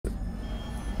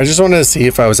I just wanted to see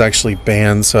if I was actually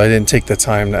banned, so I didn't take the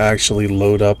time to actually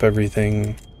load up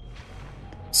everything.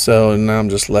 So now I'm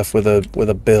just left with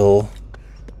a bill.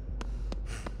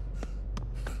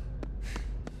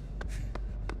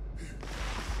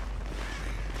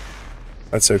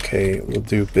 That's okay, we'll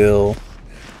do Bill.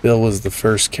 Bill was the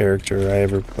first character I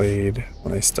ever played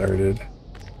when I started.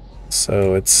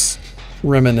 So it's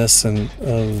reminiscent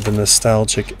of the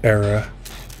nostalgic era.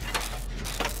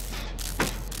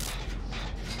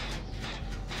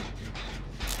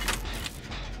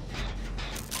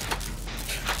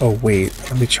 Oh wait,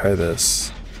 let me try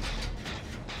this.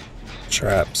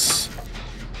 Traps.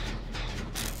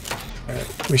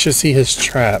 Alright, we should see his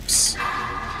traps.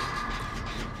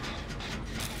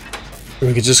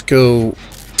 We could just go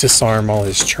disarm all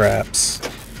his traps.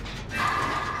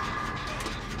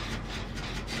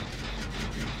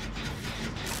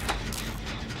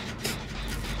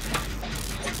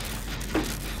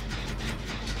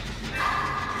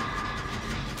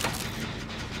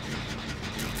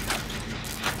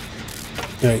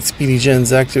 Alright, Speedy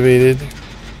Gen's activated.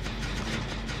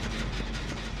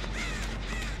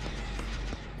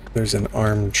 There's an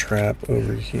arm trap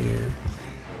over here.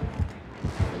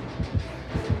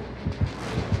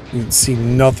 You didn't see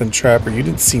nothing, Trapper. You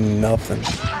didn't see nothing.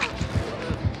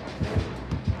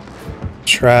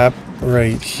 Trap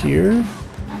right here.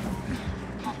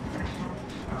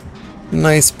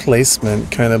 Nice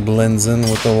placement. Kind of blends in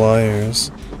with the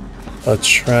wires. A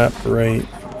trap right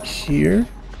here.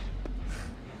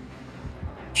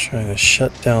 Trying to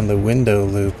shut down the window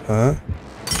loop, huh?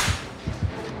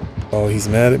 Oh, he's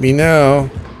mad at me now.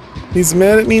 He's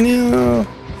mad at me now.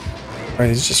 Alright,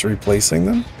 he's just replacing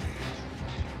them.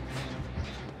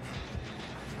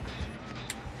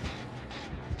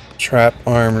 Trap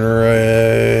arm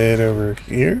right over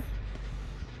here.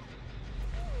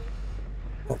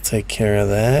 I'll take care of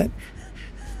that.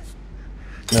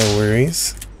 No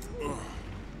worries.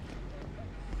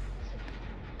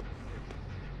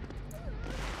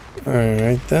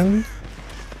 Alright then.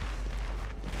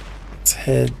 Let's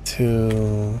head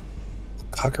to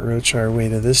cockroach our way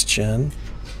to this gen.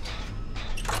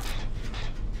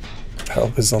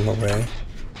 Help is on the way.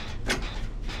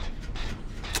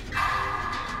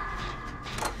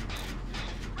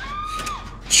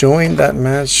 Joined that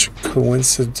match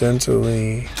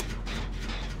coincidentally.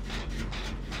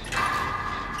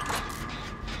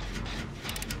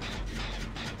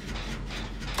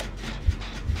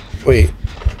 Wait,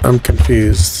 I'm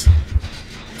confused.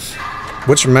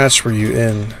 Which match were you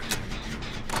in?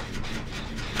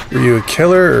 Were you a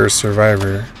killer or a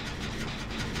survivor?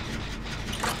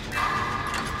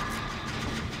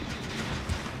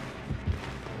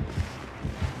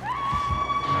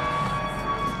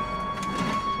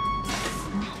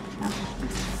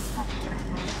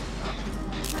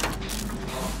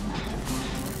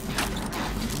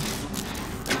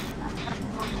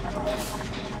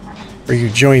 Or you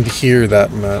joined here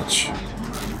that match,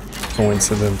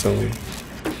 coincidentally.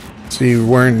 So you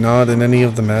weren't not in any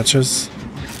of the matches?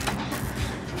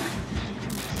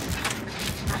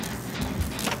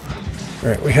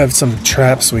 Alright, we have some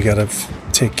traps we gotta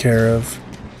take care of.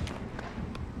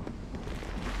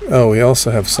 Oh, we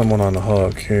also have someone on a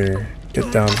hook. Here, get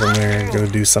down from there and go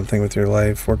do something with your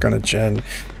life. Work on a gen.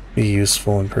 Be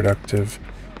useful and productive.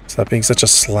 Stop being such a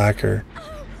slacker.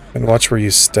 And watch where you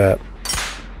step.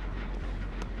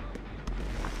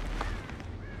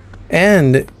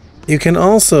 And you can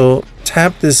also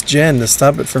tap this gen to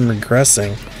stop it from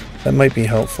regressing. That might be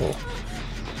helpful.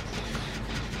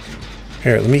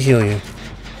 Here, let me heal you.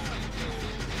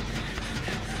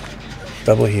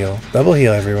 Double heal. Double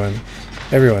heal, everyone.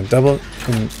 Everyone, double...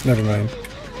 never mind.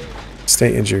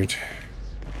 Stay injured.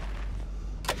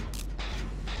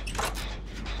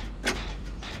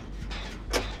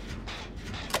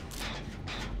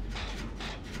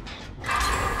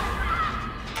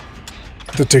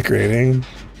 Degrading.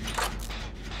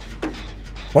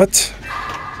 What?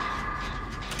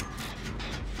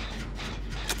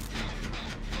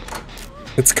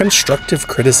 It's constructive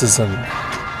criticism.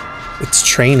 It's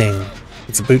training.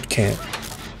 It's boot camp.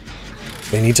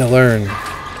 They need to learn.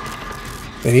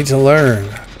 They need to learn.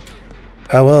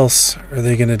 How else are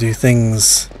they gonna do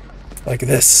things like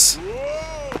this?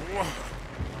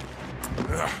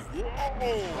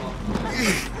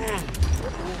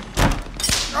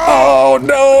 Oh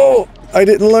no! I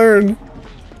didn't learn.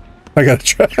 I got a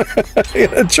trap. I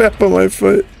got a trap on my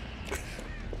foot.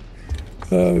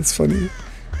 Oh, that's funny.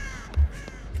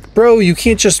 Bro, you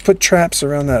can't just put traps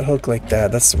around that hook like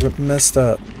that. That's messed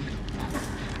up.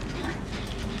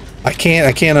 I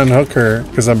can't unhook her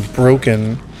because I'm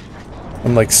broken.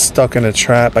 I'm like stuck in a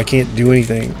trap. I can't do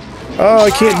anything. Oh,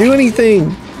 I can't do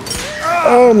anything.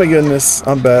 Oh my goodness,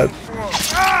 I'm bad.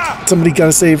 Somebody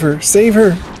gotta save her. Save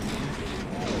her.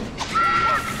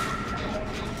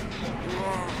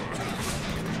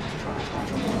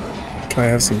 Can I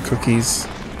have some cookies?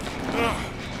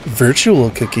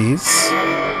 Virtual cookies.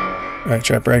 Alright,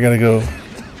 Trapper, I gotta go.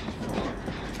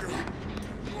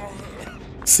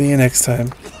 See you next time.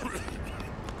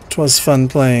 'Twas fun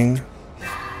playing.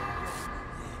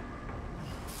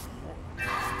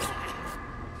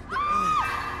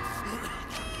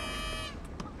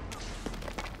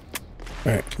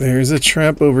 Alright, there's a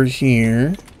trap over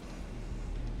here.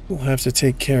 We'll have to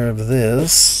take care of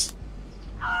this.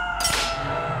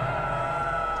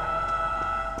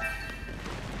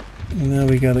 Now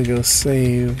we gotta go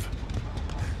save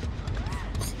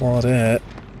Claudette.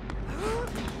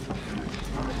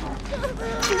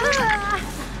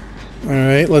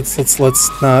 Alright, let's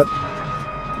not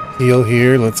heal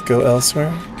here. Let's go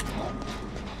elsewhere.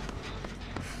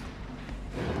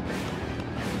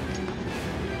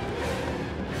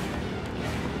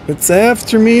 It's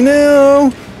after me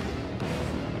now.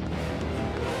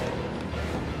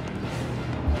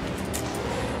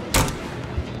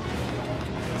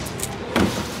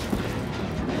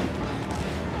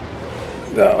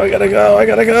 No, I gotta go, I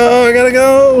gotta go, I gotta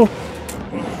go!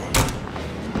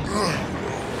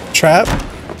 Trap?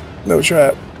 No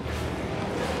trap.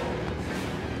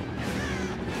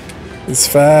 He's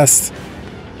fast.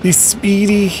 He's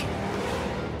speedy.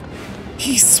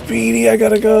 He's speedy, I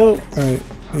gotta go. Alright,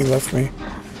 he left me.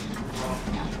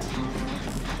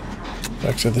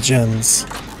 Back to the gens.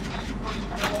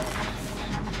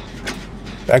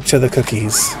 Back to the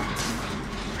cookies.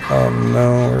 Oh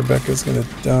no, Rebecca's gonna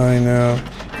die now.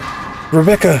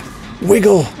 Rebecca!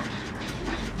 Wiggle!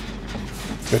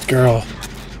 Good girl.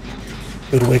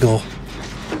 Good wiggle.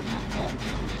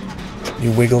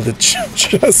 You wiggled it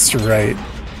just right.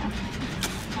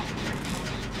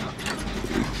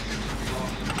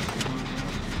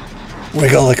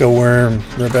 Wiggle like a worm,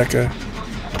 Rebecca.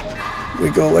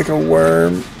 Wiggle like a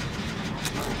worm.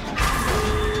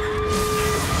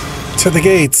 To the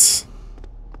gates!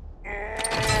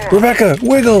 Rebecca,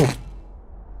 wiggle!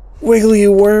 Wiggle,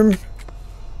 you worm!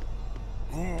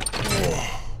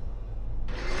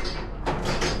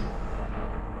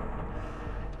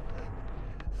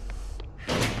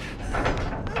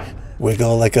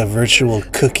 Wiggle like a virtual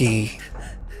cookie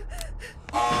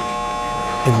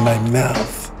in my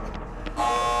mouth.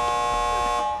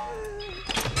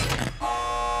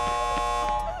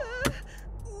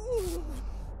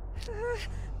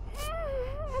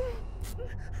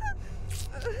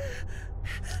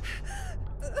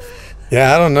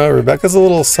 Yeah, I don't know. Rebecca's a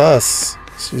little sus.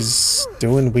 She's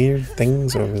doing weird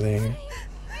things over there.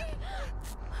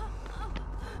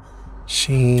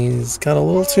 She's got a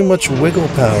little too much wiggle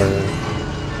power.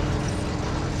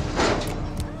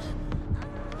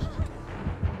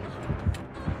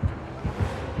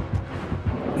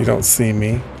 You don't see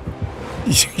me.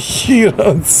 You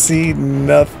don't see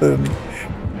nothing.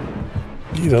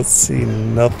 You don't see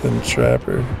nothing,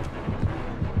 Trapper.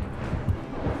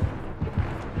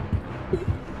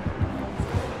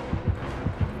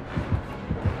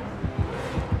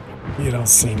 You don't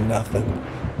see nothing.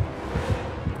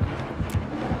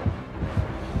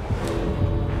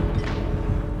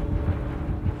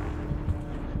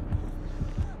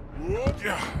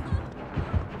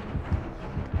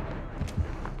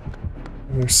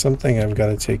 There's something I've got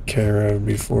to take care of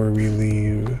before we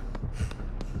leave.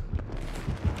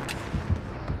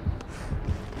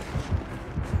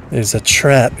 There's a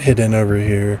trap hidden over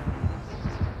here.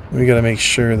 We gotta make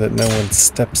sure that no one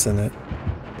steps in it.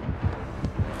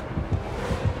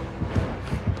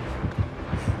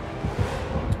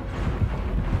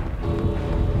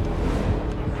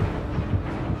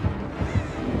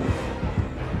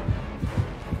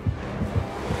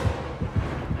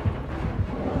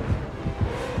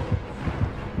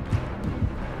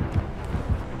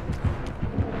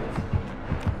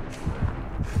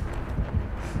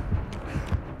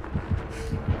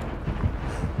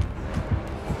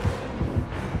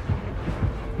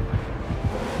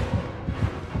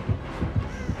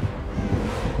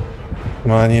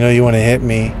 Come on, you know you want to hit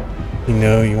me. You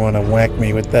know you want to whack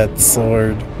me with that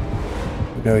sword.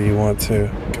 You know you want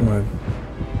to. Come on.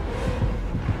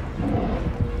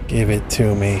 Give it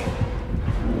to me.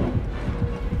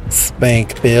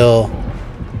 Spank Bill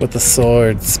with the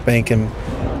sword. Spank him.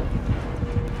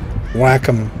 Whack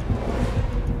him.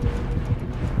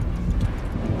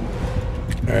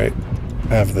 Alright.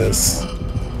 Have this.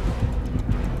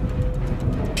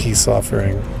 Peace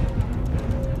offering.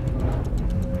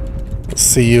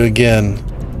 See you again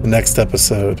the next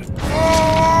episode.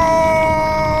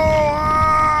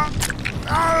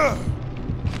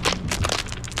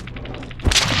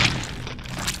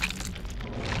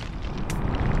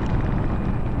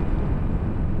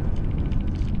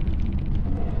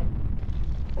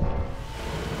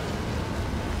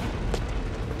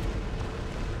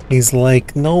 He's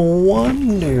like, no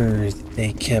wonder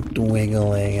they kept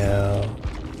wiggling out.